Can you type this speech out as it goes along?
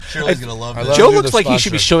Shirley's going to love this. Joe looks like he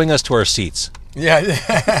should be showing us to our seats. Yeah,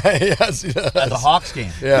 yes, he does. At the Hawks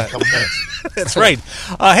game. Yeah. In a couple minutes. That's right.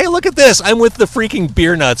 Hey, look at this. I'm with the freaking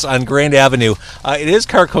Beer Nuts on Grand Avenue. It is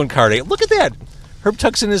Car Con Carne. Look at that. Herb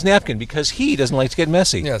tucks in his napkin because he doesn't like to get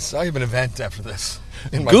messy. Yes, I have an event after this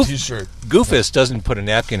in my T-shirt. Goofus doesn't put a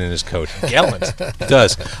napkin in his coat. Gallant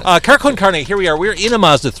does. Car Con Carne, here we are. We're in a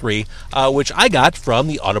Mazda 3, which I got from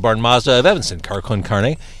the Autobarn Mazda of Evanston. Car Con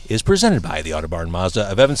Carne is presented by the Autobarn Mazda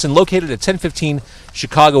of Evanston, located at 1015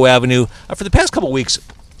 Chicago Avenue. For the past couple of weeks,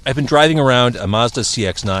 I've been driving around a Mazda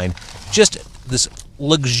CX-9. Just this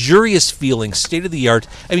luxurious feeling, state-of-the-art.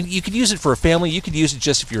 I mean, you could use it for a family. You could use it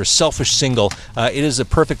just if you're a selfish single. It is a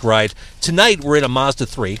perfect ride. Tonight, we're in a Mazda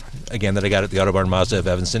 3, again, that I got at the Autobarn Mazda of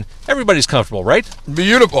Evanston. Everybody's comfortable, right?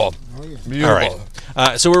 Beautiful. Beautiful. All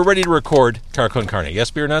right. So we're ready to record Car Con Carne. Yes,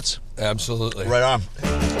 Beer Nuts? Absolutely. Right on.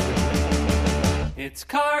 It's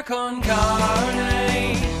Car Con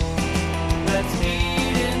Carne. Let's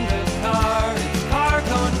meet in the car. It's Car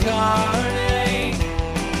Con Carne.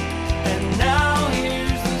 And now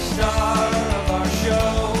here's the star of our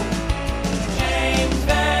show, James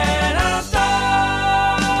Van Alstyne.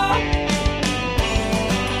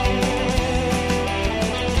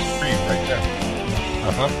 Right there.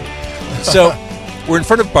 Uh-huh. So we're in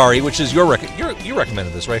front of Bari, which is you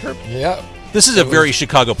recommended this, right, Herb? Yeah. This is a very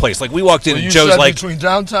Chicago place. Like, we walked in and you Joe's said like... between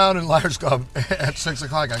downtown and Liars Club at 6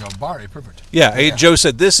 o'clock, I go, Bari, perfect. Yeah, Joe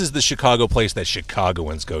said this is the Chicago place that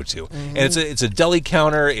Chicagoans go to. And it's a deli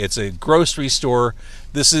counter, it's a grocery store.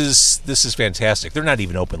 This is fantastic. They're not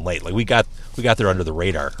even open late. Like, we got there under the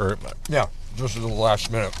radar. Yeah, just at the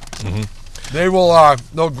last minute. Mm-hmm.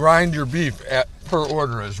 They'll grind your beef per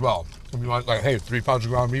order as well. If you want, like, hey, 3 pounds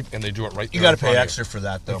of ground beef, and they do it right there. You got to pay extra for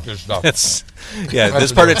that, though. Good stuff. This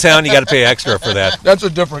part of town, you got to pay extra for that. That's a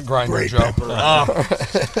different grinder, Joe.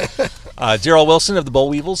 Daryl Wilson of the Boll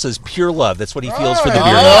Weevil says pure love. That's what he feels for the Beer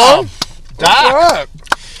Nuts. Doc.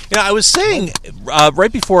 I was saying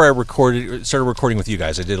right before I started recording with you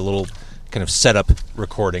guys, I did a little kind of setup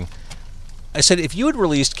recording. I said, if you had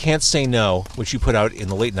released Can't Say No, which you put out in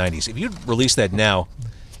the late 90s, if you'd released that now,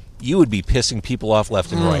 you would be pissing people off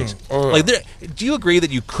left and right. Like, do you agree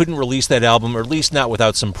that you couldn't release that album, or at least not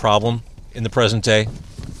without some problem in the present day?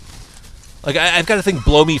 Like, I've got to think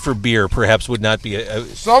 "Blow Me for Beer" perhaps would not be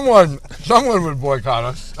Someone would boycott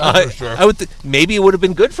us. That's for sure. I would maybe it would have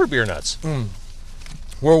been good for Beer Nuts.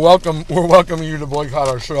 We're welcoming you to boycott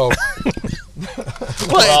our show.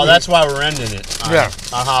 Well, that's why we're ending it.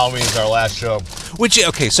 On Halloween is our last show.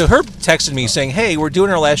 So Herb texted me saying, "Hey, we're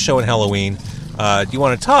doing our last show on Halloween. Do you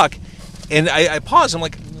want to talk?" And I paused. I'm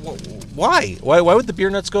like, why? Why would the Beer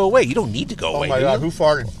Nuts go away? You don't need to go away. Oh, my God. Who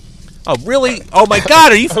farted? Oh, really? Oh, my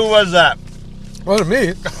God. Are you... Who was that? Wasn't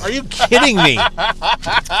me. Are you kidding me?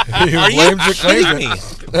 Are you kidding me?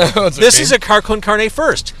 This is a Car Con Carne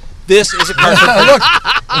first. This is a Car Con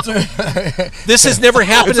Carne. This has never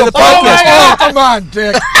happened in the podcast. Oh, come on,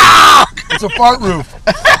 Dick. It's a fart roof.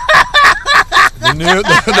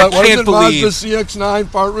 What is it, Mazda CX-9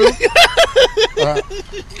 fart roof?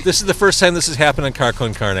 This is the first time this has happened on Car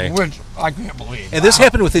Con Carne. Which I can't believe. And this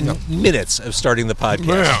happened within minutes of starting the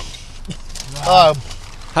podcast.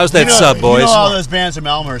 How's that sub, boys? You know all those bands from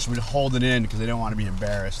Elmhurst would hold it in because they don't want to be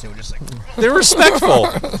embarrassed. They were just like... They're respectful.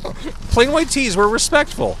 Plain White Tees were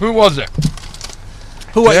respectful. Who was it?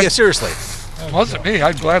 Yeah, seriously. It wasn't me.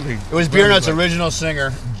 I'd gladly... It was Beer Nuts' original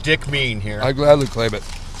singer, Dick Mean, here. I'd gladly claim it.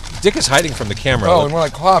 Dick is hiding from the camera. Oh, and when I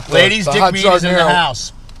coughed... Ladies, Dick Mean is in the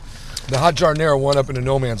house. The hot Jarnero went up into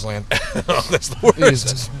no man's land. Oh, that's the worst.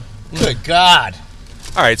 Jesus. Good God.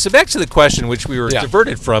 All right, so back to the question, which we were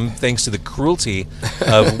diverted from thanks to the cruelty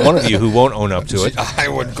of one of you who won't own up to it. I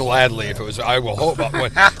would gladly if it was. I will hope.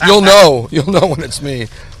 You'll know when it's me.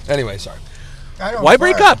 Anyway, sorry. Why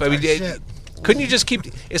break up? I mean, couldn't you just keep?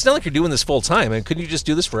 It's not like you're doing this full time. And couldn't you just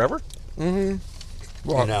do this forever? Mm-hmm.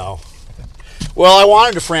 Well, no. Well, I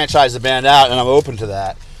wanted to franchise the band out, and I'm open to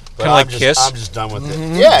that. Kind of like Kiss? I'm just done with it.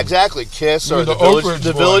 Yeah, exactly. Kiss or the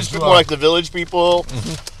Village people, like the Village people.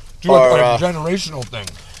 Do a generational thing.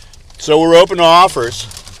 So we're open to offers.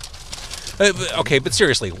 Okay, but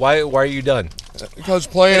seriously, why are you done? Because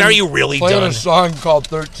playing are you really playing done? a song called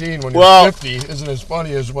 13 when you're 50 isn't as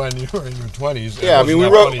funny as when you were in your 20s. Yeah, I mean, we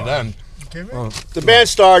wrote... funny then. The band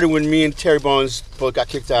started when me and Terry Bones both got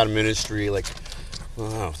kicked out of ministry, like,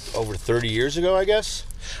 over 30 years ago, I guess.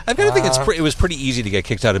 I've got to think it was pretty easy to get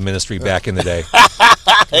kicked out of ministry back in the day.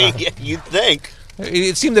 You'd think.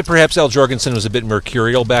 It seemed that perhaps Al Jorgensen was a bit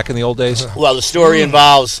mercurial back in the old days. Well, the story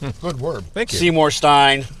involves good word. Thank you. Seymour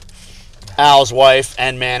Stein, Al's wife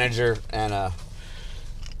and manager, and a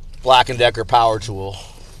Black & Decker power tool.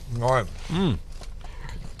 All right.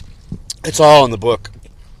 It's all in the book.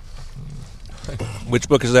 Which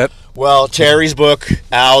book is that? Well, Terry's book,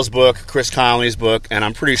 Al's book, Chris Conley's book, and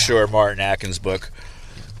I'm pretty sure Martin Atkins' book.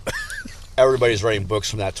 Everybody's writing books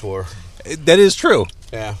from that tour. That is true.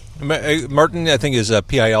 Yeah. Martin, I think, is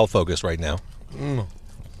PIL focused right now. Yeah. Oh,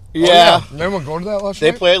 yeah. Did anyone go to that last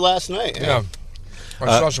They night? played last night. Yeah.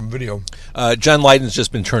 I saw some video. John Lydon's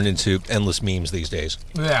just been turned into endless memes these days.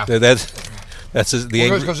 Yeah. That's the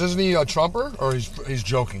angry. Because isn't he a Trumper? Or he's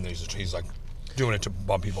joking that he's like doing it to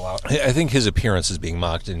bum people out? I think his appearance is being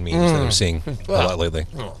mocked in memes that I'm seeing a lot lately.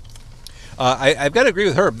 Oh. I've got to agree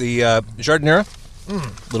with Herb. The Jardinera,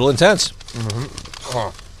 little intense.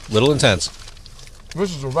 Oh. Little intense.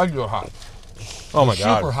 This is a regular hot. Oh, my Super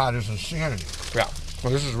God. hot is insanity. Yeah.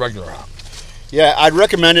 Well, this is regular hot. Yeah, I'd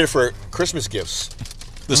recommend it for Christmas gifts.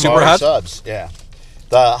 The super Bar hot? subs, yeah.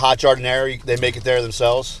 The hot Jardinera, they make it there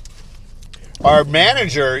themselves. Our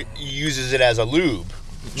manager uses it as a lube.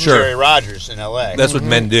 Sure. Jerry Rogers in L.A. That's what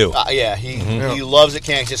men do. Yeah, he loves it.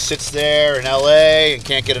 Just sits there in L.A. and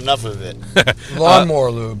can't get enough of it.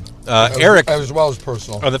 Lawnmower lube. Eric, As well as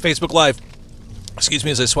personal. on the Facebook Live, excuse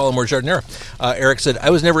me as I swallow more Jardinera, Eric said,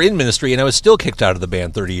 I was never in ministry and I was still kicked out of the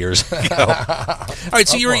band 30 years ago. All right,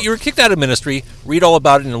 so you were kicked out of ministry. Read all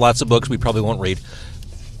about it in lots of books we probably won't read.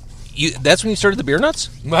 That's when you started the Beer Nuts?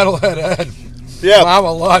 Metalhead Ed. Yeah,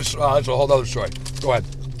 Mama Lunch. That's a whole other story. Go ahead.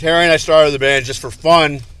 Terry and I started the band just for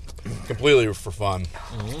fun, completely for fun.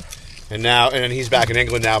 And then he's back in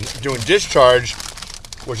England now doing Discharge,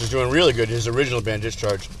 which is doing really good. His original band,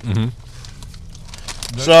 Discharge.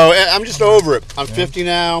 So I'm just over it. I'm 50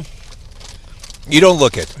 now. You don't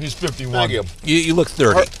look it. He's 51. Thank you. You look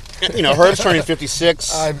 30. Herb's turning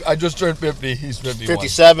 56, I just turned 50. He's 51.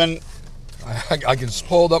 57. I can just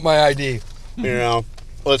hold up my ID.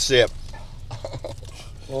 Let's see it.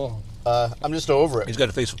 Oh. I'm just over it. He's got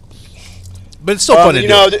a face. But it's still fun to do.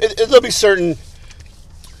 There'll be certain.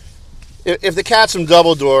 If the cats from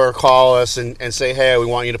Double Door call us and say, "Hey, we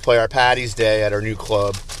want you to play our Patty's Day at our new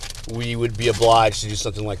club," we would be obliged to do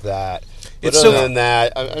something like that. But It's other so- than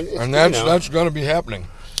that, And that's going to be happening.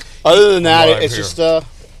 other than that, Live it's here. just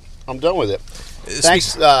I'm done with it.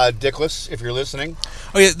 Thanks, Dickless, if you're listening.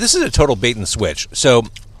 Oh, yeah, this is a total bait and switch. So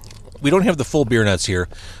we don't have the full Beer Nuts here.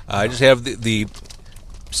 I just have the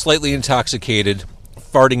slightly intoxicated,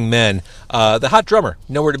 farting men. The hot drummer,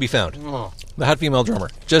 nowhere to be found. The hot female drummer.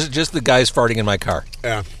 Just the guys farting in my car.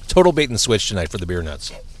 Yeah. Total bait and switch tonight for the Beer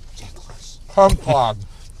Nuts. Humpog.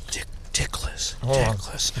 Dickless. Hold on.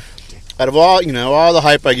 Dickless. Out of all the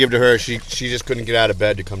hype I give to her, she just couldn't get out of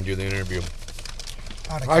bed to come do the interview.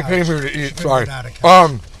 I came here to eat. Sorry.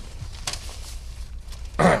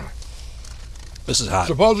 This is hot.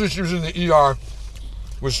 Supposedly she was in the ER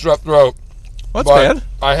with strep throat. Well, that's But bad.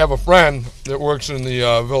 I have a friend that works in the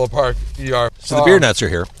Villa Park ER. So the Beer Nuts are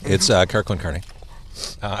here. It's Carcon Carne.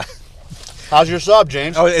 How's your sub,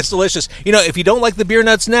 James? Oh, it's delicious. If you don't like the Beer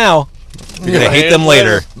Nuts now, you're going to hate them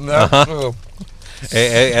later.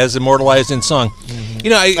 As immortalized in song.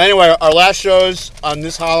 Anyway, our last show's on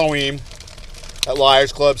this Halloween at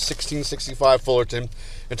Liars Club, 1665 Fullerton.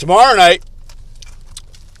 And tomorrow night,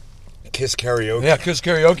 Kiss Karaoke. Yeah, Kiss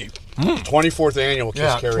Karaoke. 24th annual Kiss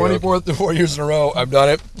Yeah, Karaoke. 24th, 4 years in a row I've done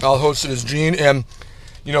it. I'll host it as Gene. And,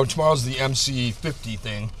 tomorrow's the MC50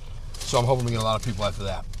 thing. So I'm hoping to get a lot of people after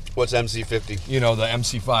that. What's MC50? The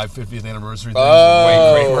MC5 50th anniversary thing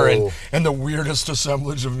Oh. with Wayne Kramer and the weirdest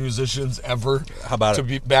assemblage of musicians ever. How about to it?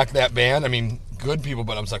 be back that band? I mean, good people,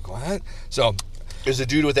 but I was like, what? So, Is the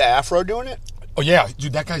dude with the afro doing it? oh yeah,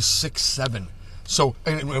 dude, that guy's 6'7". So,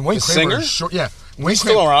 and Wayne Kramer singer? is short. Yeah, Wayne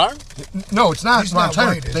Still Kramer- around? No, it's not. He's Ron not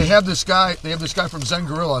Tyler. white, is They he? have this guy. They have this guy from Zen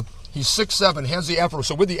Gorilla. He's 6'7", has the afro.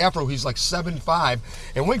 So with the afro, he's like 7'5".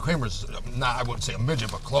 And Wayne Kramer's not, I wouldn't say a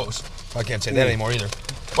midget, but close. I can't say that anymore either.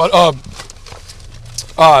 But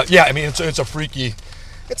yeah, I mean it's a freaky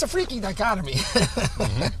dichotomy.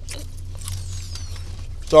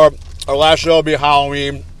 So our last show will be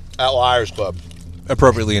Halloween at Liars Club.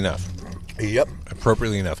 Appropriately enough. Yep.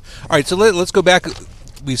 Appropriately enough. All right, so let's go back.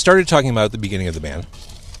 We started talking about the beginning of the band.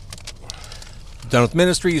 Done with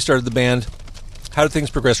ministry, you started the band. How did things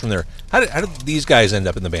progress from there? How did these guys end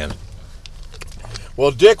up in the band?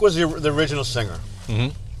 Well, Dick was the original singer.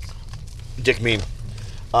 Mhm. Dick Mean.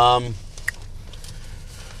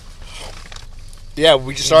 Yeah,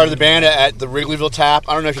 we just started the band at the Wrigleyville Tap.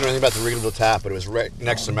 I don't know if you know anything about the Wrigleyville Tap, but it was right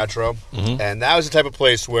next to Metro. And that was the type of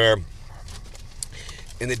place where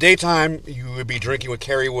in the daytime, you would be drinking with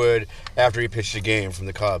Kerry Wood after he pitched a game from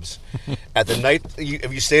the Cubs. At the night,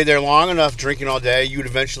 if you stayed there long enough drinking all day, you'd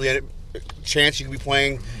eventually have a chance you could be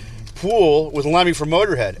playing pool with Lemmy from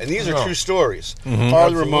Motorhead. And these are true stories.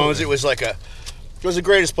 Part of the Ramones, it was like It was the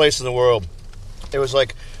greatest place in the world. It was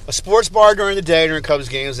like a sports bar during the day during Cubs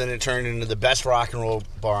games, and it turned into the best rock and roll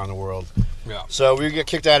bar in the world. Yeah. So we get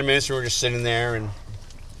kicked out of Minster. We're just sitting there, and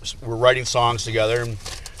we're writing songs together, and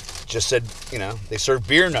just said, they served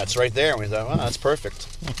beer nuts right there, and we thought, well, that's perfect.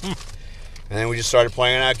 And then we just started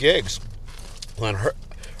playing out gigs. When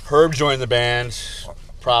Herb joined the band,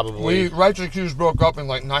 probably. Rights of the Accused broke up in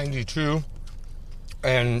like '92,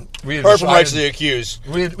 and we had Herb from decided- Rights of the Accused.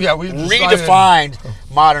 We decided- Redefined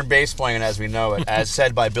modern bass playing as we know it, as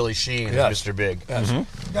said by Billy Sheehan and Yes. Mr. Big.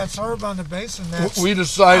 That's Herb on the bass, and that's We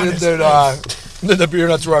decided that the Beer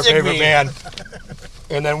Nuts were our Dig favorite me. band,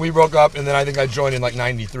 and then we broke up, and then I think I joined in like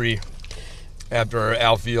 '93 after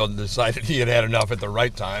Al Field decided he had had enough at the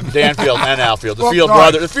right time. Danfield and Alfield, the Well, Field God.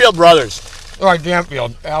 brothers. The Field brothers. All right,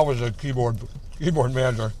 Danfield. Al was a keyboard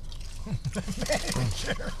manager.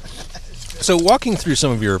 So walking through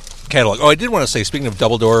some of your catalog, I did want to say, speaking of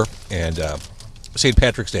Double Door and St.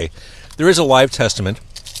 Patrick's Day, there is a live testament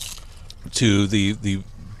to the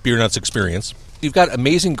Beer Nuts experience. You've got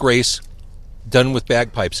Amazing Grace done with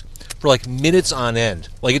bagpipes for like minutes on end.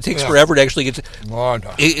 Like it takes Yeah. forever to actually get to... Long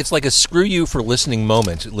time. It's like a screw you for listening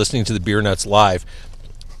moment, listening to the Beer Nuts live.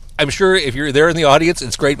 I'm sure if you're there in the audience,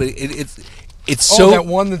 it's great, but it's so... that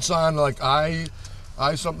one that's on like I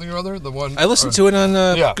something or other. The one I listened to it on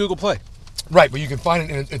yeah. Google Play. Right, but you can find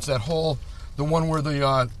it, and it's that whole the one where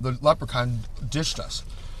the leprechaun dished us.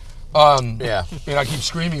 Yeah. And I keep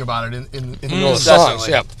screaming about it in the middle of the songs.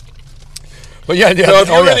 Incessantly. Yeah. But yeah. So if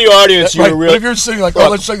you were in the audience, you right, were but really... if you're sitting like, oh,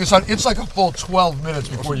 let's sing this song, it's like a full 12 minutes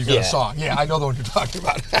before you get Yeah. a song. Yeah, I know the one you're talking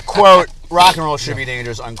about. quote, rock and roll should be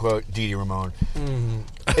dangerous, unquote, Dee Dee Ramone.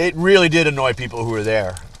 It really did annoy people who were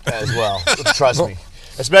there as well. Trust me.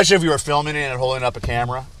 Especially if you were filming it and holding up a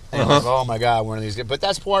camera. And you're like, oh my God, one of these guys. But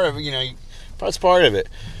that's part of it, that's part of it.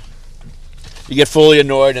 You get fully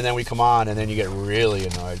annoyed, and then we come on, and then you get really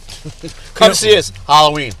annoyed. Come see us,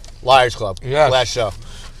 Halloween, Liars Club, Yes. last show.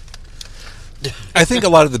 I think a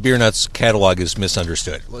lot of the Beer Nuts catalog is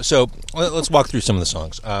misunderstood. So let's walk through some of the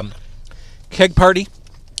songs. Keg Party.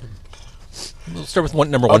 We'll start with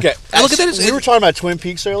number one. Okay, I look at that as we were talking about Twin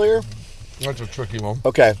Peaks earlier. That's a tricky one.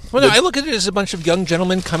 Okay. well, no, I look at it as a bunch of young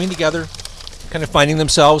gentlemen coming together, kind of finding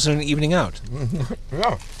themselves in an evening out.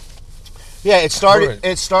 Yeah. Yeah, it started.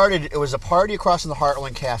 Right. It was a party across from the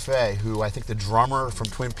Heartland Cafe, who I think the drummer from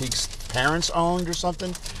Twin Peaks' parents owned or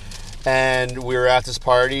something. And we were at this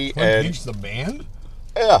party, Twin and Peaks, the band?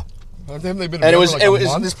 yeah, Haven't they been and together it was like it a was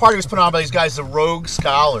month? this party was put on by these guys, the Rogue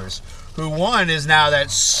Scholars, who one is now that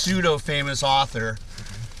pseudo famous author,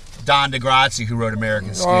 Don DeGrazia, who wrote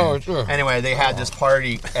American Skin. Oh, sure. Anyway, they had this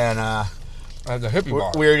party, and At the hippie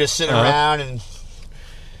bar. we were just sitting around, and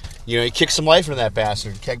you kick some life into that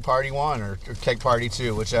bastard. Keg Party 1 or Keg Party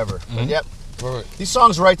 2, whichever. But yep, Right. these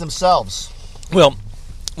songs write themselves. Well,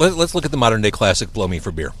 let's look at the modern day classic, Blow Me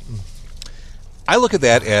for Beer. I look at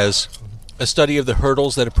that as a study of the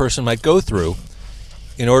hurdles that a person might go through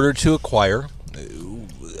in order to acquire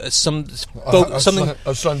something.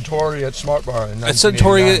 A Suntory at Smart Bar in A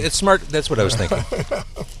Suntory, 1989. it's smart. That's what I was thinking.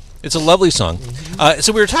 It's a lovely song.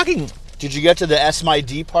 So we were talking. Did you get to the S My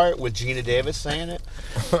D part with Gina Davis saying it?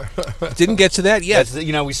 Didn't get to that yet. That's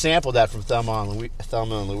we sampled that from Thelma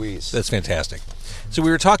and Louise. That's fantastic. So we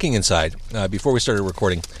were talking inside before we started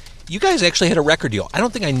recording. You guys actually had a record deal. I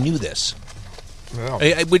don't think I knew this.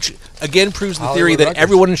 Yeah. Which again proves the Hollywood theory that Records.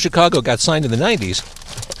 everyone in Chicago got signed in the 90s,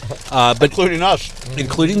 but Including us.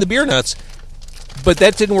 including the Beer Nuts. But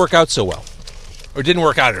that didn't work out so well, or didn't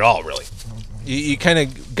work out at all, really. You kind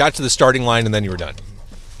of got to the starting line and then you were done.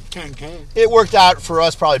 It worked out for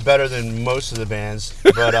us probably better than most of the bands,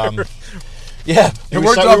 but yeah, It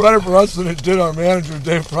worked out better for us than it did our manager,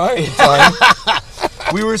 Dave Pryor, at the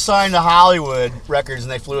time. We were signed to Hollywood Records,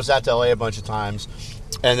 and they flew us out to LA a bunch of times,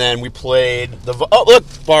 and then we played oh look,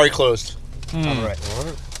 Bari closed. All right.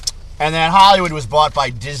 And then Hollywood was bought by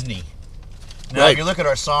Disney. Now, Right. if you look at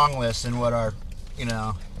our song list and what our,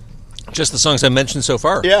 Just the songs I mentioned so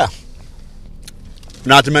far. yeah,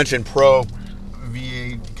 not to mention Pro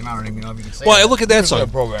VA. I don't even know if you can say. Well, I that. look at that song.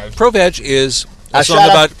 Pro Veg. Pro Veg is a song shout out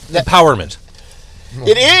about that- empowerment.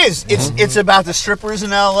 It is. It's about the strippers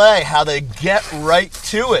in L.A. How they get right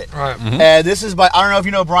to it. Right. And this is by I don't know if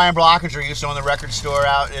you know Brian Blockinger. He used to own the record store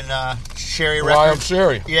out in Sherry Ryan Records.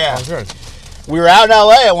 Sherry. Yeah. Oh, good. We were out in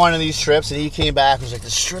L.A. at one of these trips, and he came back and was like, "The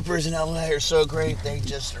strippers in L.A. are so great. They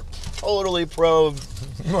just are totally pro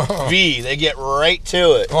V. They get right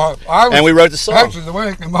to it." Well, And we wrote the song. Actually, the way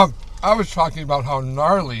it came up, I was talking about how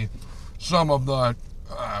gnarly some of the,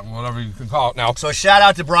 whatever you can call it now. So shout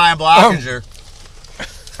out to Brian Blockinger.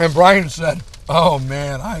 And Brian said, Oh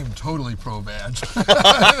man, I am totally pro badge.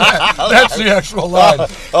 That's the actual line.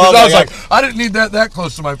 'Cause Oh, my I was God. like, I didn't need that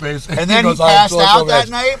close to my face. And then he goes, "I am passed totally out pro that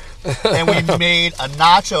badge." night, and we made a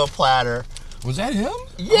nacho platter. Was that him?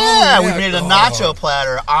 Yeah, Oh, we yeah. made a Oh. nacho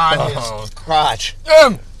platter on Oh. his crotch.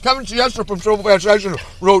 Kevin Siesta from Trouble Badge Action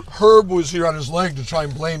wrote Herb was here on his leg to try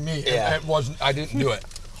and blame me. Yeah. It wasn't. I didn't do it.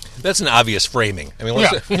 That's an obvious framing. I mean, Yeah,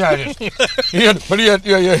 let's, yeah, it is. He had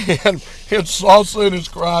salsa in his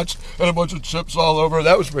crotch and a bunch of chips all over.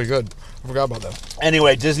 That was pretty good. I forgot about that.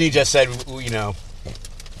 Anyway, Disney just said,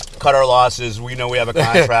 cut our losses. We know we have a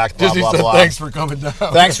contract. Blah Disney blah said, blah. thanks for coming down.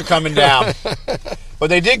 Thanks for coming down. But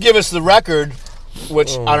they did give us the record,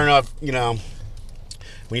 which I don't know if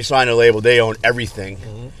when you sign a label, they own everything.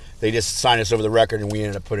 Mm-hmm. They just signed us over the record, and we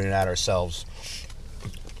ended up putting it out ourselves.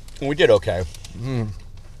 And we did okay.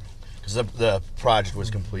 Because the project was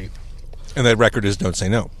complete. and that record is Don't Say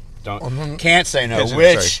No. Can't Say No, Can't Say No,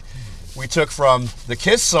 which we took from the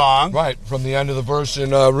Kiss song. Right, from the end of the verse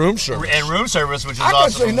in Room Service. And Room Service, which is I also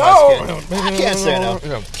Can't Say from No. West Kid. I Can't Say No.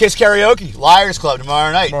 Yeah. Kiss Karaoke, Liars Club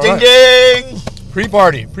tomorrow night. Tomorrow Ding ding!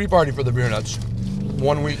 Pre-party for the Beer Nuts.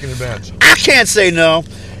 1 week in advance. I Can't Say No.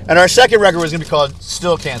 And our second record was going to be called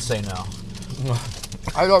Still Can't Say No.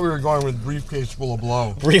 I thought we were going with Briefcase Full of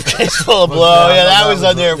Blow. Briefcase full of blow. Yeah, that was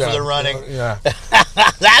on there yeah, for the running. Yeah.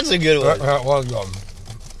 That's a good one. That was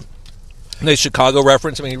Nice Chicago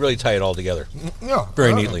reference. I mean, you really tie it all together yeah.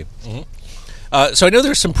 very neatly. So I know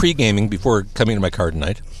there's some pre-gaming before coming to my car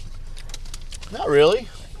tonight. Not really.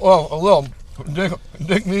 Well, a little.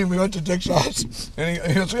 Dick me, we went to Dick's house, and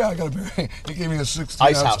he goes, yeah, I got a beer. He gave me a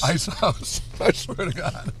 16-ounce House. Ice House. I swear to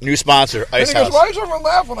God. New sponsor, And Ice he goes, House. why does everyone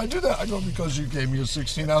laugh when I do that? I go, because you gave me a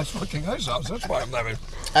 16-ounce fucking Ice House. That's why I'm laughing.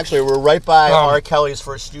 Actually, we're right by Um, R. Kelly's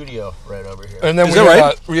first studio right over here. And then Is we that had,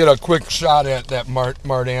 right? we had a quick shot at that Mart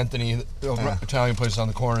Anthony Italian place on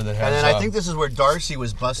the corner that has. And then I think this is where Darcy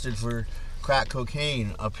was busted for crack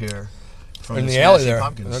cocaine up here. From in the the alley Smashing there.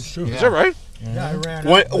 Pumpkins. That's true. Yeah. Is that right? Yeah, I ran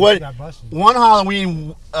What- out and what- got busted. One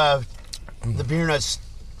Halloween, the Beer Nuts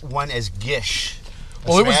won as Gish.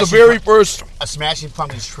 Well, it was the very first. A Smashing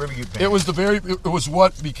Pumpkins tribute band. It was the very. It was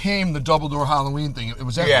what became the Double Door Halloween thing. It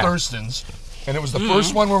was at Yeah. Thurston's, and it was the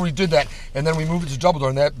first one where we did that. And then we moved it to Double Door,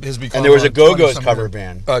 and that has become. And there was a Go-Go's 20-something cover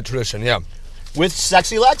band. Tradition, yeah. with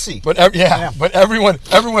Sexy Lexi. But but everyone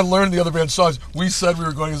learned the other band's songs. We said we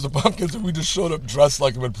were going as the Pumpkins, and we just showed up dressed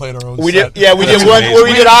like we had played our own. We set. did, yeah, we did That's one. amazing. Where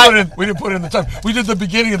we did We didn't put it in the time. We did the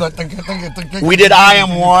beginning of the. We did I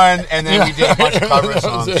Am One, and then we did a bunch of cover That was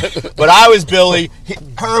songs. it. But I was Billy.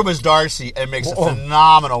 Her was Darcy, and makes a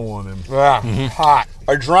phenomenal woman. Yeah, hot.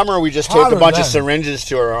 Our drummer, we just taped a Hotter bunch of than. syringes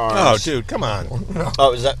to her Oh, arms. dude, come on.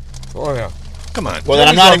 Oh, is that? Oh yeah. Come on. Well, then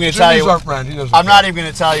I'm not even going to tell Jimmy's you. our friend. He doesn't I'm care. not even going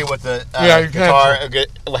to tell you what the Yeah, you can't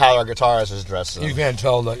guitar, how our guitarist is dressed. So. You can't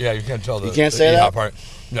tell the. Yeah, you can't tell the. You can't the say EHOP that? part.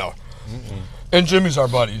 No. And Jimmy's our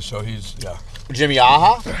buddy, so he's Jimmy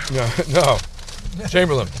Aha? no.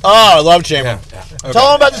 Chamberlain. Oh, I love Chamberlain. Yeah.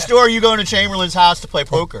 Tell him about the story you going to Chamberlain's house to play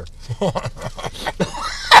poker.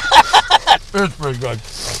 It's pretty good.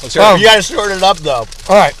 Let's hear it. You got to sort it up, though.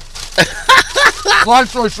 All right. Long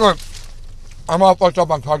story short, I'm all fucked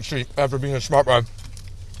up on Clark Street after being a smart guy.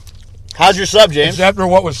 How's your sub, James? It's after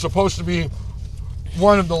what was supposed to be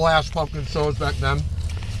one of the last Pumpkin shows back then.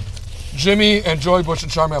 Jimmy and Joey Bush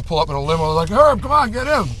and Charmy, I pull up in a limo. They're like, Herb, come on, get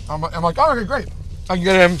in. I'm like, oh, okay, great. I can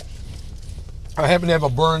get in. I happen to have a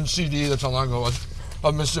burned CD, that's how long ago it was,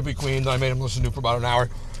 of Mississippi Queen that I made him listen to for about an hour.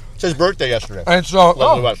 It's his birthday yesterday. And so,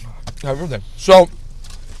 Lovely West. happy birthday. So,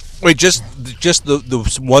 Wait, just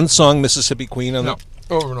the one song, Mississippi Queen, on no,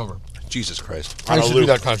 over and over. Jesus Christ. I On a used to do loop.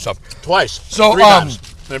 that kind of stuff. Twice. So, 3 times.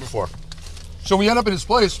 Maybe 4. So we end up at his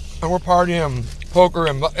place, and we're partying, poker,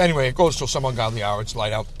 and anyway, it goes till some ungodly hour. It's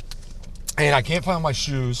light out. And I can't find my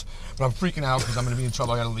shoes, but I'm freaking out because I'm going to be in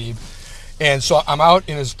trouble. I got to leave. And so I'm out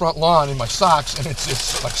in his front lawn in my socks, and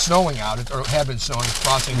it's like snowing out, or it had been snowing, it's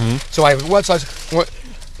frosting. So I have wet socks.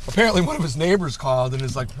 Apparently one of his neighbors called and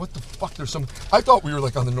is like, what the fuck, there's some... I thought we were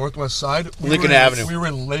like on the northwest side. Lincoln Avenue. We were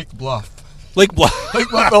in Lake Bluff. Lake Bluff. Lake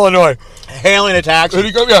Bluff, Illinois. Hailing a There taxi.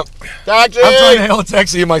 you go, yeah. Taxi! I'm trying to hail a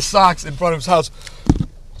taxi in my socks in front of his house.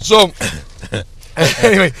 So,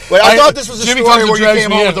 anyway. Wait, I thought this was a Jimmy story comes and where you drags came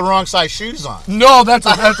me home in. with the wrong size shoes on. No, that's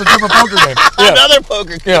a different poker game. Yeah. Another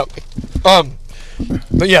poker game. Yeah.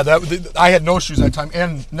 But yeah, I had no shoes that time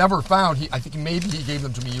and never found. I think maybe he gave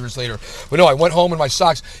them to me years later. But no, I went home in my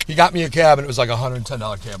socks. He got me a cab, and it was like a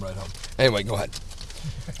 $110 cab ride home. Anyway, go ahead.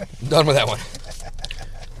 Done with that one.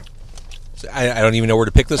 I don't even know where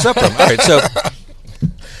to pick this up from. All right,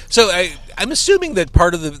 so I'm assuming that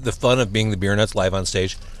part of the fun of being the Beer Nuts live on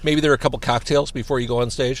stage, maybe there are a couple cocktails before you go on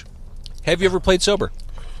stage. Have you ever played sober?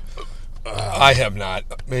 I have not.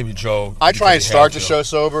 Maybe Joe. I try and because he start had the to. show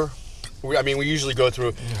sober. We usually go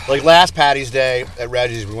through, like last Patty's Day at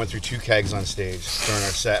Reggie's, we went through 2 kegs on stage during our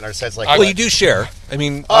set, and our set's like, Well, you do share. I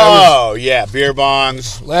mean, yeah, beer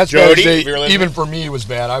bongs. Last Jody, Thursday, if you're listening. even for me, was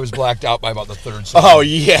bad. I was blacked out by about the third song. Oh,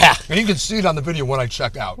 yeah. And you can see it on the video when I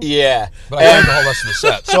check out. Yeah. But I had the whole rest of the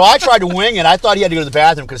set. So I tried to wing it. I thought he had to go to the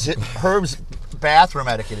bathroom because Herb's bathroom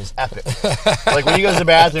etiquette is epic. Like when he goes to the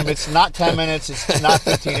bathroom, it's not 10 minutes, it's not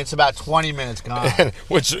 15, it's about 20 minutes gone.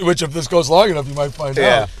 which if this goes long enough, you might find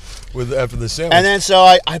Yeah. out after the sandwich. And then so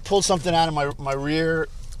I pulled something out of my rear.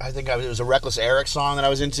 I think it was a Reckless Eric song that I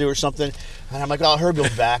was into or something. And I'm like, oh, Herb will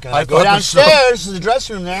be back. And I go thought the downstairs to the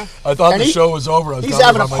dressing room there. I thought and the show was over. I was He's talking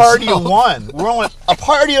having a about party of myself. one. We're on a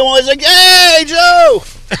party of one. He's like, hey, Joe!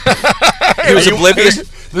 he was oblivious.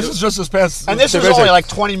 This is just this past. And this was only like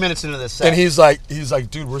 20 minutes into the set. And he's like,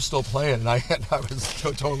 dude, we're still playing, and I was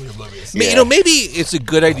totally oblivious. You know, maybe it's a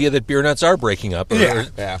good idea that beer nuts are breaking up.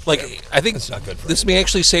 Yeah. Like, I think It's not good for this may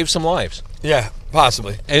actually save some lives. Yeah,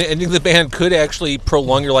 possibly. And the band could actually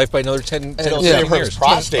prolong your life by another 10 And it'll 10 save Herb's years.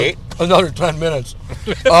 prostate. Another 10 minutes.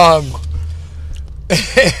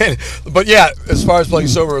 But yeah, as far as playing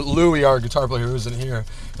sober, Louie, our guitar player who isn't here,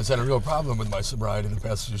 has had a real problem with my sobriety the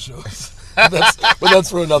past few shows. but that's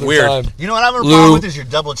for another Weird. time. You know what I'm having a Lou. problem with is your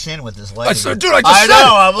double chin with this lighting. I said, dude, I just said know, it.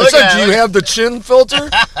 I'm I looking said, at do it. you have the chin filter?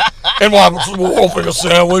 And we'll open a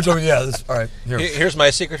sandwich. I mean, yeah, this, all right. Here. Here's my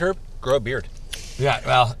secret, Herb. Grow a beard. Yeah,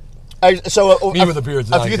 well, So Me with a beard's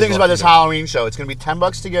a not few good things luck about this either. Halloween show. It's going to be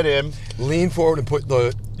 $10 to get in. lean forward and put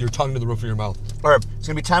your tongue to the roof of your mouth. Or it's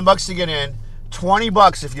going to be $10 to get in.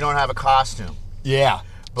 $20 if you don't have a costume. Yeah.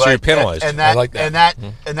 So you're penalized. And that, I like that.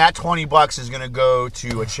 and that $20 is going to go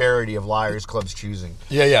to a charity of Liars Club's choosing.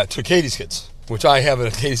 Yeah, to Katie's Kids, which I have at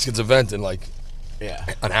a Katie's Kids event in like Yeah.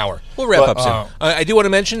 an hour. We'll wrap But, up soon. I do want to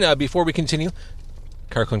mention, before we continue,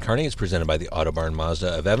 Car Con Carne is presented by the Autobarn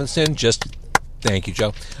Mazda of Evanston. Thank you,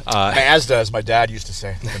 Joe. Mazda, as my dad used to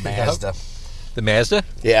say. The Mazda. The Mazda?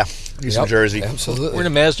 Yeah. He's from Jersey. Absolutely. We're in a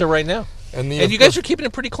Mazda right now. And And you guys are keeping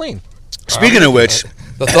it pretty clean. Speaking of which,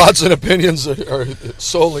 the thoughts and opinions are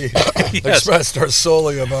solely expressed are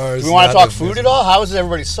solely of ours. do we want to not talk of food business. at all? How is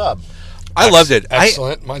everybody's sub? I loved it.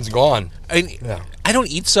 Excellent. Mine's gone. I don't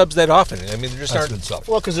eat subs that often. I mean, they just That's aren't. good stuff.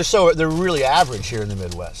 Well, because they're really average here in the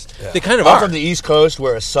Midwest. They kind of I'm are. from the East Coast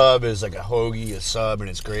where a sub is like a hoagie, a sub, and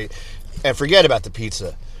it's great. And forget about the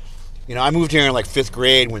pizza. You know, I moved here in like 5th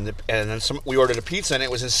grade and then we ordered a pizza and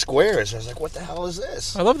it was in squares. I was like, "What the hell is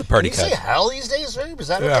this?" I love the party Can you cut. say hell these days, Herb? Is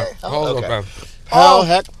that Yeah. okay? Hell, Oh, okay. okay. Oh,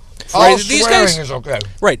 heck. All Right, these swearing guys- is okay.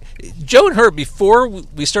 Right. Joe and Herb, before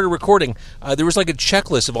we started recording, there was like a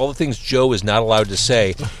checklist of all the things Joe is not allowed to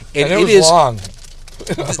say. And it it was is long.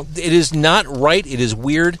 it is not right. It is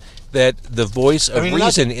weird that the voice of mean,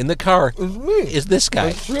 reason in the car me. is this guy.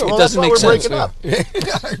 That's true. It Well, that's doesn't why make we're sense. breaking up.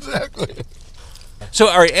 Yeah, exactly. So,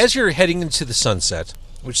 all right, as you're heading into the sunset,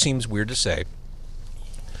 which seems weird to say,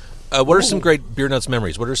 what are some great Beer Nuts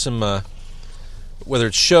memories? What are some, whether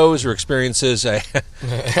it's shows or experiences?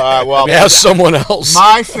 Well, Ask someone else.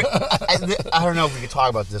 I don't know if we could talk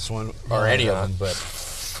about this one or any of them, but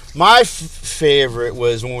my favorite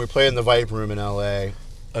was when we played in the Viper Room in L.A.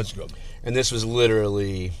 That's good. And this was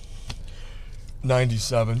literally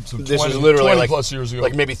 97. So this 20, was literally 20 like plus years ago.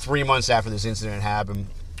 like maybe 3 months after this incident happened.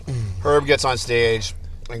 Herb gets on stage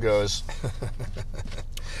and goes,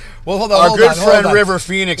 well, hold on. "Our hold good on, hold friend on. River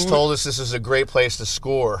Phoenix told us this is a great place to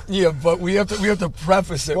score." Yeah, but we have to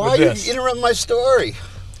preface it Why with are you this. interrupting my story?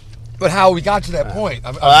 But how we got to that point.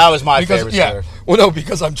 that was my because, favorite Yeah. story. Well, no,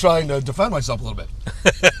 because I'm trying to defend myself a little bit.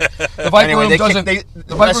 The Viper Anyway, Room they doesn't. kick-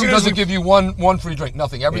 The as Viper soon Room as doesn't we- give you one free drink.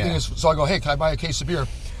 Nothing. Everything Yeah. is. So I go, hey, can I buy a case of beer?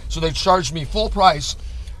 So they charged me full price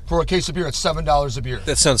for a case of beer at $7 a beer.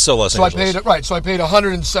 That sounds so Los So I Angeles. paid it right. So I paid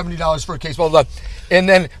 $170 for a case. Blah blah. Blah. And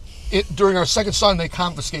then during our second song, they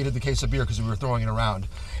confiscated the case of beer because we were throwing it around.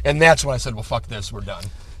 And that's when I said, well, fuck this, we're done.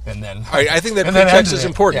 And then. All right, I think that and then pretext ended is it.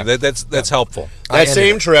 important. Yeah. That's helpful. That ended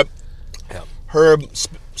same it. trip, Yeah. Herb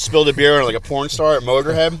spilled a beer on like a porn star at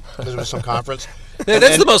Motorhead because it was some conference.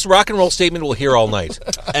 That's the most rock and roll statement we'll hear all night.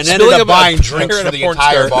 And Spilling ended a up buying beer drinks in for a the porn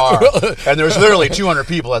entire star. bar. And there was literally 200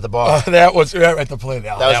 people at the bar. That was at the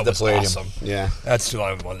Palladium. That was at the Palladium. awesome. Yeah. That's too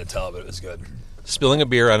long I wanted to tell, but it was good. Spilling a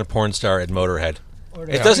beer on a porn star at Motorhead.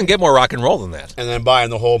 It doesn't get more rock and roll than that. And then buying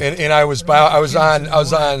the whole. And I was on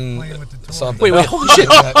something. Wait, holy shit.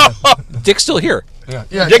 Dick's still here.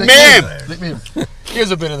 Yeah, Dick Mann! Dick Mann. He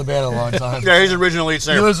hasn't been in the band in a long time. Yeah, he's the original lead He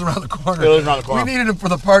singer. lives around the corner. He lives around the corner. We needed him for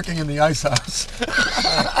the parking in the ice house.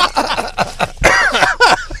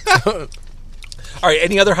 All right,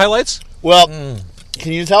 any other highlights? Well,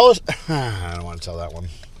 can you tell us? I don't want to tell that one.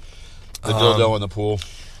 The dildo in the pool.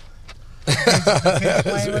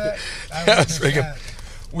 Playing with it. That's freaking.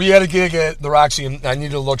 We had a gig at the Roxy, and I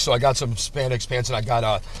needed to look, so I got some spandex pants, and I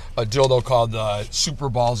got a dildo called Super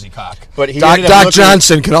Ballsy Cock. But he Doc, ended up looking-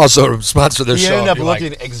 Johnson can also sponsor this He show. ended up if you like.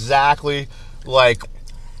 looking exactly like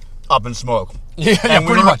Up in Smoke. Yeah, And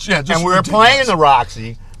pretty were, much. Yeah, just and we were ridiculous. playing in the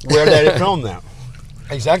Roxy where they had filmed them.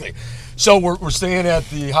 Exactly. So we're staying at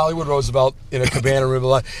the Hollywood Roosevelt in a cabana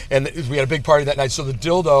room, and we had a big party that night. So the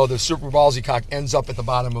dildo, the Super Ballsy Cock, ends up at the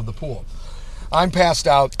bottom of the pool. I'm passed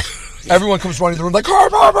out. Everyone comes running to the room like,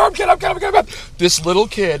 get up. This little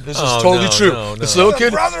kid, this is totally true. This little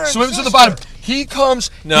kid swims to the bottom. He comes,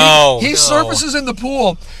 he surfaces in the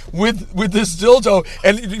pool with this dildo.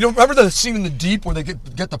 And you know, remember the scene in The Deep where they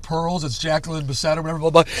get the pearls? It's Jacqueline Bisset or whatever, blah,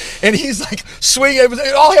 blah. And he's like swinging.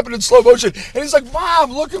 It all happened in slow motion. And he's like,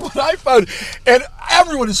 Mom, look at what I found. And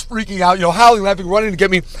everyone is freaking out, you know, howling, laughing, running to get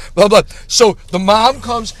me, blah, blah. So the mom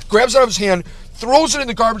comes, grabs it out of his hand, throws it in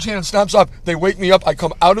the garbage can and stomps off. They wake me up. I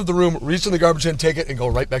come out of the room, reach in the garbage can, take it, and go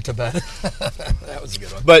right back to bed. That was a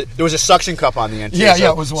good one. But there was a suction cup on the end. Too, Yeah, so,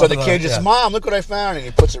 it was one So of the the- kid just, yeah. Mom, look what I found, and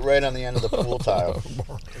he puts it right on the end of the pool tile.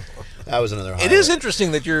 That was another highlight. It is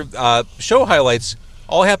interesting that your show highlights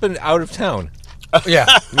all happened out of town. Yeah.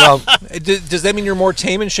 Well, Does that mean you're more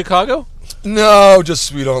tame in Chicago? no,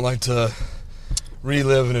 just we don't like to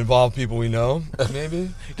relive and involve people we know, maybe.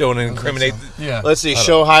 You don't want to incriminate. Yeah. Let's see,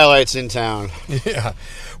 show highlights in town. Yeah.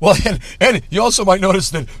 Well, and you also might notice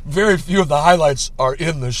that very few of the highlights are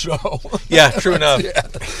in the show. Yeah, true enough. Yeah.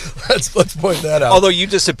 Let's point that out. Although you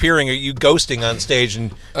disappearing or you ghosting on stage,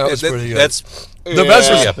 and That was pretty good. That's the best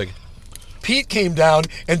pretty was epic. Pete came down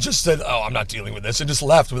and just said, "Oh, I'm not dealing with this," and just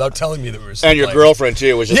left without telling me that we were. And your like- girlfriend,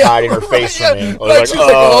 too, was just Yeah, hiding her face right, from me. yeah. I was like, She's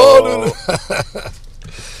like,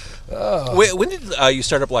 oh. When did you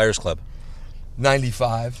start up Liars Club?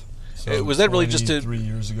 95. So Was that really just to 3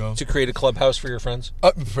 years ago? to create a clubhouse for your friends?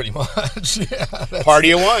 Pretty much. Yeah. Party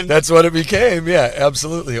of one. That's what it became. Yeah,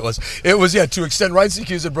 absolutely. It was. To extend. Rights and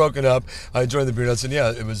Keys had broken up. I joined the Beer Nuts, and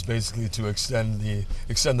yeah, it was basically to extend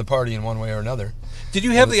the party in one way or another. Did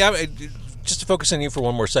you have the just to focus on you for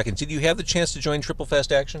one more second? Did you have the chance to join Triple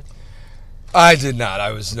Fast Action? I did not.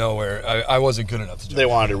 I was nowhere. I wasn't good enough to join. They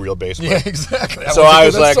wanted a real bass player. Yeah, exactly. So I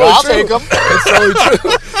was like, I'll take him. That's totally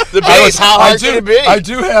true. The bass, how hard do, can it be? I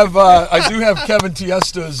do have Kevin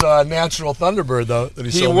Tiesta's Natural Thunderbird though. That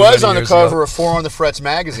He sold me was many on the years cover ago. of Four on the Frets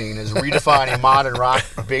magazine as redefining modern rock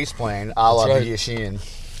bass playing a la That's right. Biggie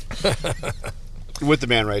Sheehan. With the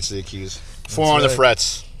man Rights to the Keys. Four on right. the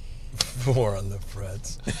Frets. 4 on the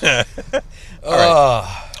Frets.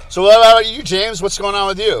 So what about you, James? What's going on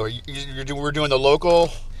with you? We're doing the local.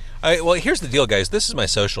 Well, here's the deal, guys. This is my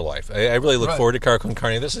social life. I really look Right. forward to Car Con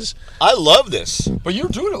Carne. This is. I love this. But you're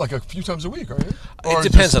doing it like a few times a week, aren't you? Or It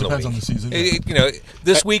depends just on the depends week. on the season.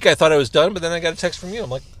 This week I thought I was done, but then I got a text from you. I'm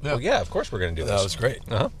like, Yeah. well, yeah, of course we're going to do this. That was great.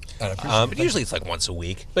 Uh-huh. I appreciate But it. usually it's like once a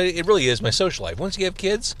week. But it really is my social life. Once you have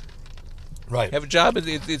kids, Right. have a job,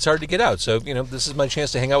 it's hard to get out. So, this is my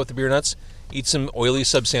chance to hang out with the Beer Nuts, eat some oily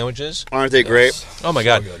sub sandwiches. Aren't they great? Oh, my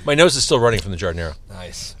God. good. My nose is still running from the Jardinera.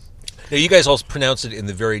 Nice. Now, you guys all pronounce it in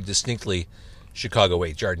the very distinctly Chicago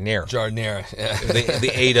way, Jardinera. Jardinera. Yeah.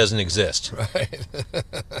 The A doesn't exist. Right.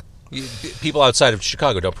 People outside of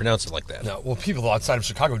Chicago don't pronounce it like that. No, well, people outside of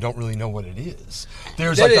Chicago don't really know what it is.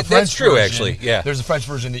 There's That like the is- French that's true, version. actually, yeah. There's a French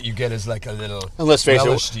version that you get as like a little. And let's face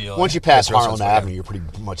relish it, deal. once you pass That's Harlem what- Avenue, you're pretty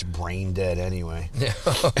much brain dead anyway.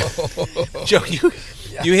 Joe,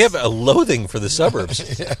 you have a loathing for the suburbs.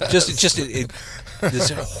 Just this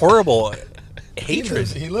horrible hatred.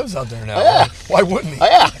 He lives out there now. yeah. Why wouldn't he? Oh,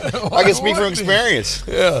 yeah, Why I can speak from wouldn't he? experience.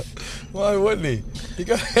 Yeah. Why wouldn't he? He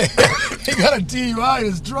got he got a DUI in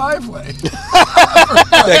his driveway.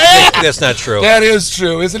 That's not true. That is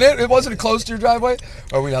true, isn't it? It wasn't close to your driveway.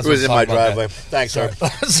 Or are we not It was supposed in to my talk about driveway. that? Thanks, sir.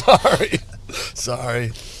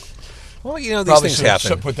 Sorry. Well, these Probably things should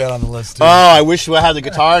happen. put that on the list too. Oh, I wish I had the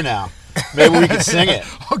guitar now. Maybe we could sing it.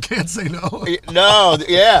 Oh, can't say no. No,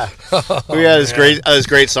 yeah. We had this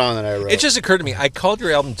great song that I wrote. It just occurred to me. I called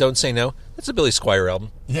your album "Don't Say No." That's a Billy Squier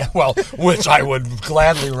album. Yeah, well, which I would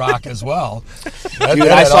gladly rock as well. Dude,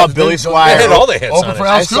 I saw Billy Squier. They had all the hits Open on for it.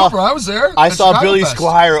 Alice I saw- Cooper. I was there. I at saw Chicago Billy Fest.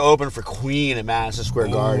 Squier open for Queen at Madison Square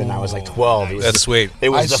Garden. I was like 12. It was That's sweet. It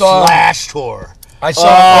was I the saw- Flash tour. I saw.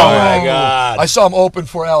 Oh, my God. I saw him open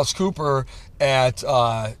for Alice Cooper at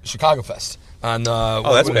Chicago Fest. On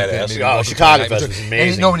that's badass. Oh, Chicago Fest was And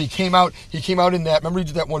amazing. when he came out in that. Remember, he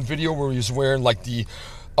did that one video where he was wearing like the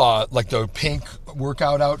pink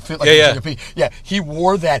workout outfit. Like Yeah, he was yeah. like a pink- yeah. He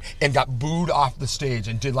wore that and got booed off the stage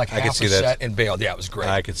and did like I could half see a that. set and bailed. Yeah, it was great.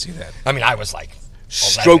 I could see that. I mean, I was like 11,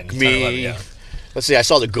 Stroke 10, Me. 11, yeah. Let's see. I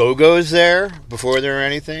saw the Go-Go's there before there were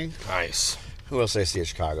anything. Nice. Who else did I see at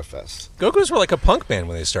Chicago Fest? Go-Go's were like a punk band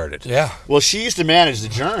when they started. Yeah. Well, she used to manage the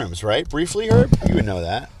Germs, right? Briefly, Herb? You would know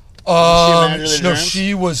that. manager of the No, Germs?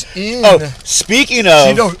 she was in. Oh, speaking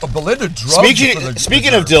of... Belinda drugged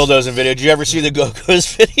Speaking of dildos and video, did you ever see the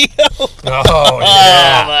Go-Go's video? Oh, yeah.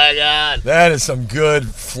 Oh, my God. That is some good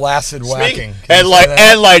flaccid whacking. And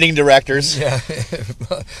lighting directors. Yeah.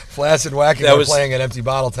 Flaccid whacking. That We're was- playing an empty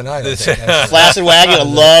bottle tonight. I think, actually. Flaccid Wagon, I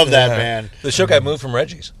love that Yeah. band. The show got moved from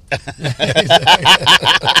Reggie's.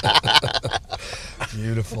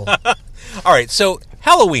 Beautiful. All right, so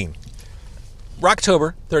Halloween,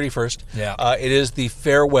 Rocktober 31st. Yeah. It is the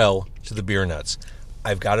farewell to the Beer Nuts.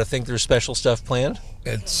 I've got to think there's special stuff planned.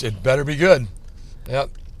 It better be good. Yep.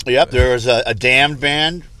 Yep, there was a Damned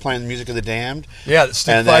band playing the music of the Damned. Yeah, the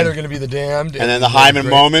Stick And Fighter then- are going to be the Damned. And then the they're Hyman great.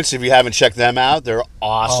 Moments, if you haven't checked them out, they're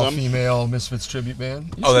awesome. All-female Misfits tribute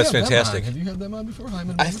band. You Oh, should that's have them fantastic. on. Have you had them on before,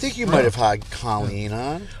 Hyman? I Moments? think you might have had Colleen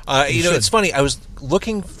on. You know, should. it's funny. I was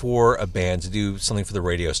looking for a band to do something for the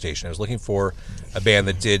radio station. I was looking for a band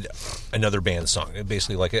that did another band song,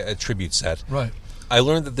 basically like a tribute set. Right. I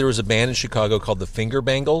learned that there was a band in Chicago called the Finger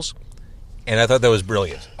Bangles, and I thought that was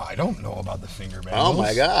brilliant. I don't know about the Finger Bangles. Oh,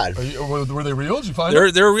 my God. Were they real? Did you find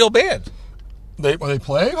them? They're a real band. When they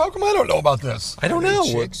play? How come I don't know about this? I don't know.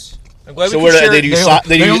 Chicks. I'm glad So we what could do share they it. do?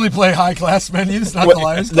 They They do- only play high-class venues, not What- the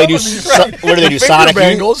Lions they Club. do I mean, so- what do they do, The Sonic Finger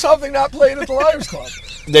Youth? Bangles, how have they not played at the Lions Club?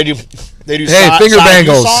 They do Hey, Sonic Finger Youth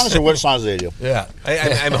Bangles. songs, or what songs do they do? Yeah.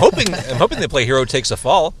 I'm hoping they play "Hero Takes a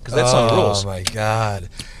Fall" because that song rules. Oh, my God.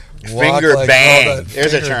 Finger Walk bang. oh, that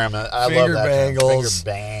There's a finger- term. I love Finger that term. Bangles. Finger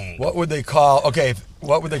bang. What would they call? Okay,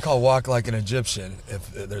 what would they call "Walk Like an Egyptian"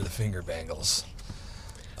 if they're the Finger Bangles?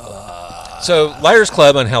 So, Liars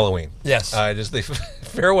Club on Halloween. Yes. It is the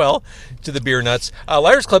farewell to the Beer Nuts.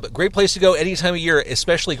 Liars Club, great place to go any time of year,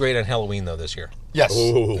 especially great on Halloween, though, this year. Yes,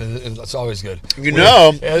 Ooh. it's always good. You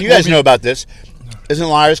know, We'll you guys be- know about this. Isn't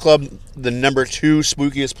Liars Club the number 2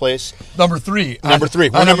 spookiest place? Number three. Number three.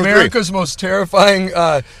 We're On number three. America's most terrifying,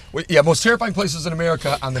 most terrifying places in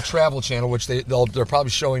America on the Travel Channel, which they're probably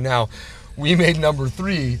showing now. We made number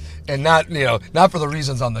 3, and not for the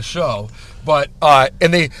reasons on the show, but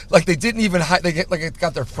and they didn't even they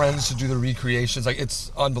got their friends to do the recreations. Like, it's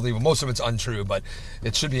unbelievable. Most of it's untrue, but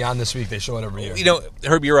it should be on this week. They show it every year. You know,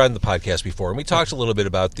 Herb, you were on the podcast before, and we talked a little bit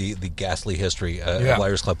about the ghastly history of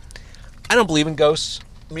Liars Club. I don't believe in ghosts,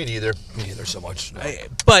 Me neither. Me either so much. No.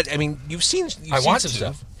 but I mean, you've seen I some want to.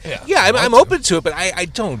 stuff. Yeah, Yeah, I want I'm to. open to it, but I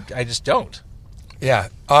just don't. Yeah.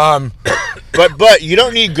 But you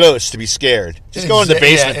don't need ghosts to be scared. Just go in the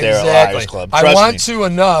basement there at Liars Club. I Trust want me. to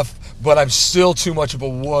enough, but I'm still too much of a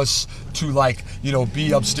wuss to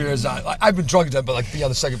be upstairs. I've been drunk enough, but be on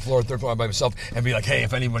the second floor, third floor by myself, and be like, hey,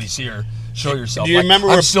 if anybody's here, show yourself. Do you remember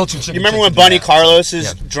I'm when, still too chicken you remember shit when to do Bunny that.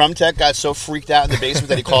 Carlos's Yeah. drum tech got so freaked out in the basement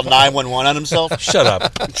that he called 911 on himself? Shut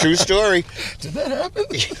up, True story. Did that happen?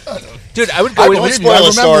 dude. I would go. I in Don't believe you. spoil I the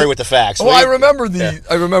remember- story with the facts. Oh, will I you?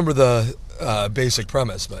 remember the basic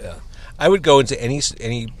premise, but yeah. I would go into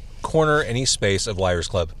any corner, any space of Liars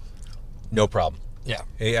Club, no problem. Yeah.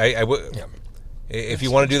 I would. Yeah. If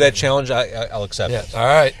you want to do that challenge, I'll accept Yeah. it. All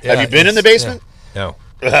right. Have Yeah, you been in the it's- basement? No.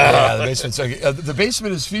 Yeah, the basement. So, the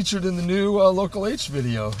basement is featured in the new Local H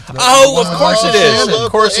video. Oh, of course it is. Shannon.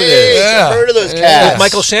 Of course it Hey, is. I've heard of those Yeah. cats.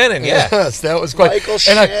 Michael Shannon, yeah. Yes, that was quite. Michael and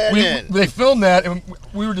Shannon. they filmed that, and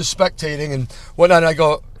we were just spectating and whatnot. And I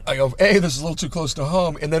go, hey, this is a little too close to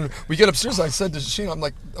home. And then we get upstairs. And I said to Shane, I'm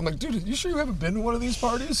like, dude, you sure you haven't been to one of these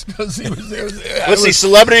parties? Because he was there. Let's see,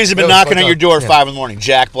 celebrities have been it was knocking fucked on your up. door at Yeah. 5 in the morning.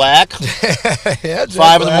 Jack Black, Yeah,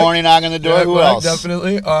 5 in the morning knocking on the door. Jack Who Black, else?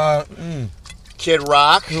 Definitely. Kid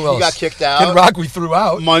Rock. Who else? He got kicked out. Kid Rock, we threw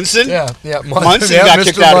out. Munson. Yeah. Munson Yeah, got Mr.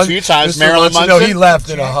 kicked out a Mun- few times. Mr. Marilyn No, Munson. he left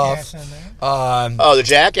in a huff. Jackass in there. Oh, the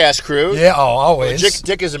Jackass crew. Yeah. Oh, always.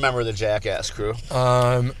 Dick is a member of the Jackass crew.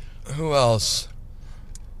 Who else?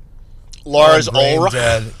 Lars Brain Ulrich.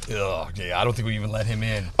 Dead. Ugh, yeah, I don't think we even let him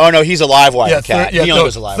in. Oh no, he's a live wire cat. He only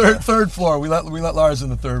was a live wire. third floor. We let Lars in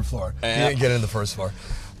the third floor. Yeah. He didn't get in the first floor.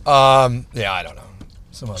 Yeah, I don't know.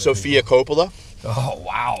 Some other Sophia Coppola. people. Oh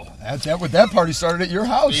wow, that party started at your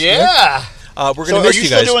house. Nick. Yeah. We're So going to are miss you you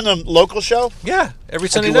still guys. doing the local show? Yeah, every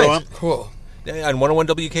Sunday Okay, night Cool. on 101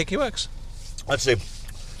 WKQX. Let's see.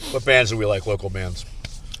 What bands do we like? Local bands.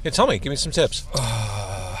 Yeah, tell me. Give me some tips.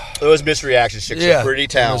 Those Misreaction chicks Yeah, are pretty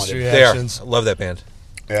talented. Misreaction. There. Reactions. I love that band.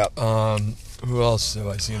 Yeah. Who else have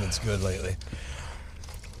I seen that's good lately?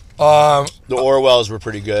 The Orwells were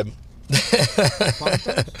pretty good.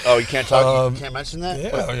 Oh, you can't talk. You can't mention that.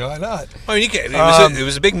 Yeah, why not? I mean, it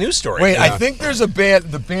was a big news story. Wait, I think there's a band,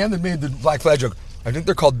 the band that made the Black Flag joke. I think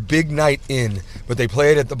they're called Big Night In, but they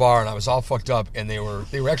played at the bar, and I was all fucked up, and they were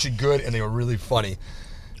actually good, and they were really funny.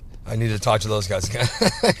 I need to talk to those guys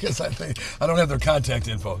because I don't have their contact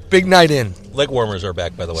info. Big night in. Leg warmers are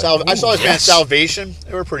back, by the way. I saw this band Salvation.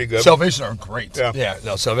 They were pretty good. Salvation are great. Yeah.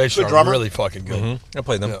 No, Salvation Good are drummer. really fucking good. I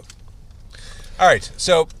played them. Yeah. All right,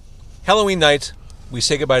 so Halloween night, we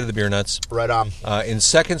say goodbye to the Beer Nuts. Right on. In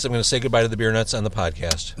seconds, I'm going to say goodbye to the Beer Nuts on the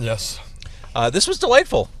podcast. Yes. This was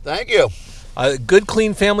delightful. Thank you. Good,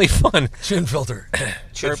 clean family fun. Chin filter.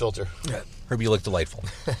 Chin filter. Herbie, you look delightful.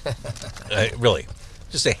 Really.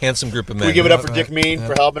 Just a handsome group of men. We give it up for Dick Mean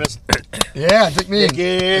for helping us. Yeah, Dick Mean.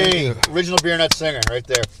 Dickie. Original Beer Nut singer right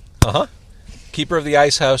there. Uh-huh. Keeper of the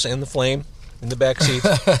ice house and the flame in the back seat.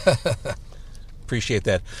 Appreciate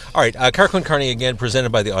that. All right, Car Con Carne again,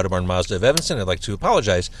 presented by the Autobarn Mazda of Evanston. I'd like to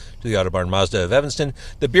apologize to the Autobarn Mazda of Evanston.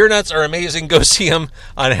 The Beer Nuts are amazing. Go see them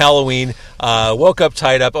on Halloween. Woke Up,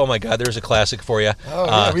 Tied Up. Oh, my God, there's a classic for you. Oh,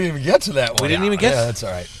 yeah, we didn't even get to that one. We didn't even get Yeah, that's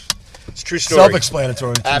all right. It's a true story.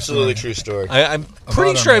 Self-explanatory. True Absolutely story. true story. I'm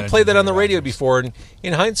pretty About sure our I played that on the manager. radio before, and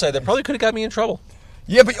in hindsight, that probably could have got me in trouble.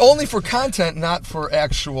 Yeah, but only for content, not for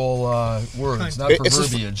actual words, not for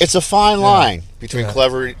verbiage. It's a fine line between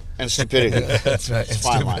clever and stupidity. That's right. It's a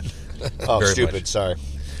fine line. Oh, Very stupid. much. Sorry.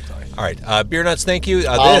 All right, Beer Nuts, thank you.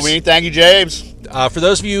 Halloween. Thank you, James. For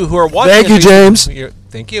those of you who are watching... Thank you, James.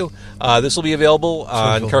 Thank you. This will be available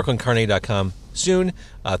on carconcarne.com soon.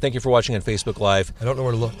 Thank you for watching on Facebook Live. I don't know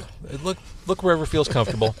where to look. Look wherever feels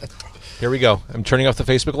comfortable. Here we go. I'm turning off the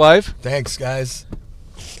Facebook Live. Thanks, guys.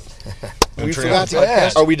 We turning forgot off to. the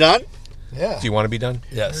podcast. Are we done? Yeah. Do you want to be done?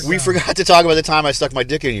 Yes. We forgot to talk about the time I stuck my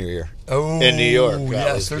dick in your ear. Oh, in New York. That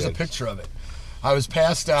yes, was there's a good. picture of it. I was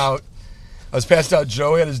passed out.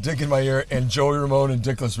 Joey had his dick in my ear, and Joey Ramone and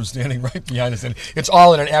Dickless were standing right behind us. And it's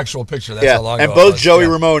all in an actual picture. That's Yeah, how long and ago it both was. Joey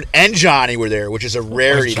Yeah. Ramone and Johnny were there, which is a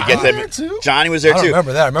rarity to get Johnny them. there, too? Johnny was there I don't too.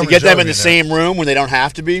 remember that. I remember to get them Joey in the being there. same room when they don't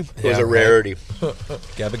have to be was Yeah, a right. rarity.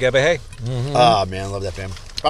 Gabba Gabba Hey. Oh man, I love that band.